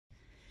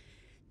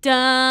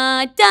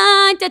Da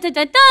da da da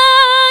da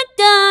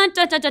da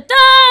da da da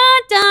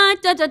da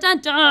da da da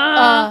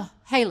da.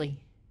 Haley,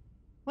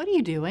 what are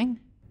you doing?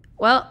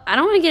 Well, I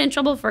don't want to get in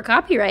trouble for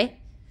copyright.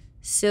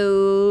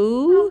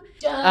 So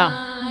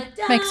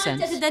Makes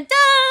sense.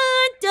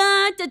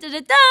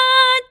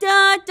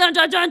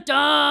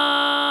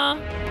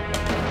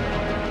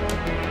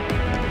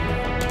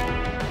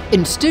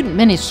 In student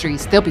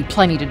ministries, there'll be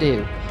plenty to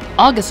do.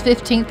 August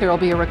 15th, there will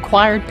be a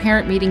required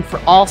parent meeting for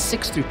all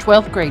 6th through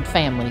 12th grade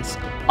families.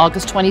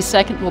 August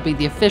 22nd will be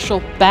the official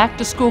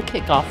back-to-school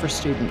kickoff for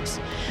students.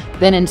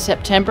 Then in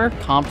September,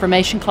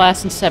 confirmation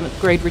class and 7th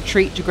grade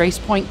retreat to Grace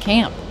Point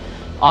Camp.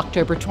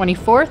 October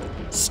 24th,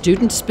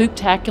 Student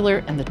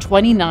Spooktacular and the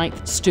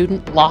 29th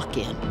Student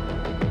Lock-In.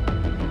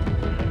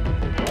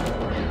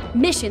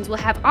 Missions will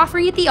have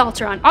offering at the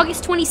altar on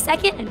August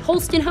 22nd and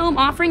Holston Home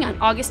offering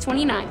on August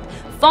 29th.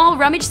 Fall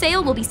rummage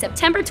sale will be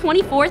September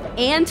 24th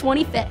and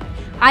 25th.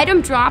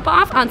 Item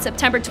drop-off on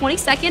September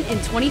 22nd and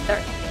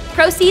 23rd.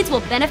 Proceeds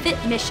will benefit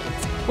missions.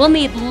 We'll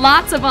need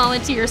lots of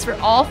volunteers for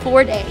all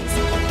 4 days.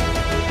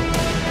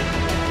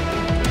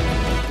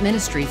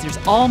 Ministries, there's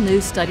all new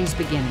studies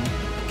beginning.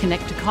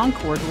 Connect to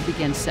Concord will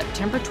begin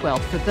September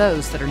 12th for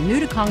those that are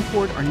new to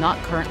Concord or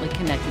not currently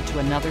connected to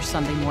another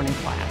Sunday morning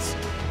class.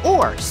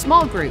 Or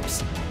small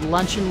groups.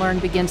 Lunch and Learn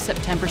begins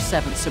September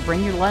 7th, so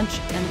bring your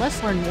lunch and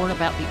let's learn more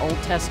about the Old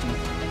Testament.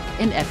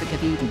 In Epic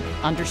of Eden,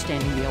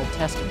 Understanding the Old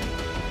Testament.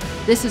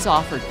 This is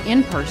offered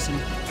in person,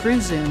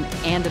 through Zoom,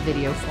 and a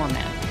video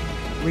format.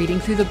 Reading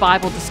through the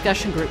Bible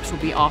discussion groups will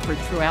be offered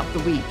throughout the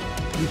week.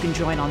 You can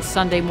join on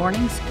Sunday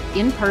mornings,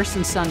 in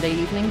person Sunday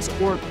evenings,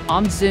 or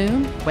on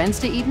Zoom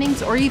Wednesday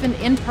evenings, or even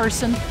in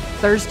person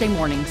Thursday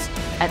mornings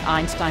at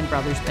Einstein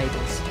Brothers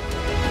Bagels.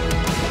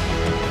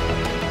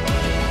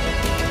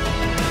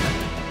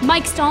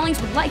 Mike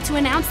Stallings would like to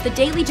announce the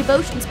Daily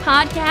Devotions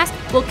podcast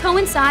will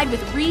coincide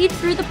with Read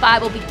Through the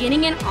Bible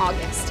beginning in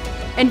August.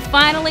 And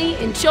finally,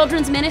 in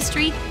children's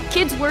ministry,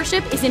 Kids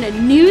Worship is in a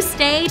new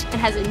stage and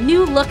has a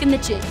new look in the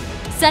gym.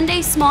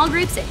 Sunday small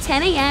groups at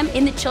 10 a.m.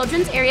 in the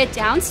children's area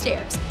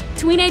downstairs.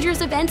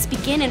 Teenagers events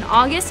begin in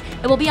August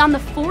and will be on the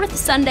 4th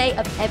Sunday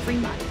of every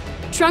month.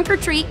 Trunk or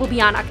Treat will be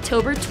on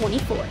October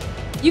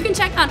 24th. You can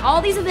check on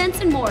all these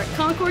events and more at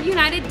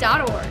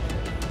concordunited.org.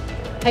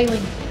 Haley,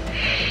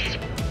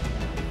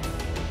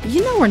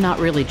 you know we're not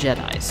really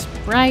Jedis,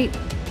 right?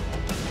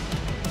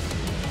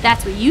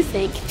 That's what you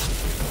think.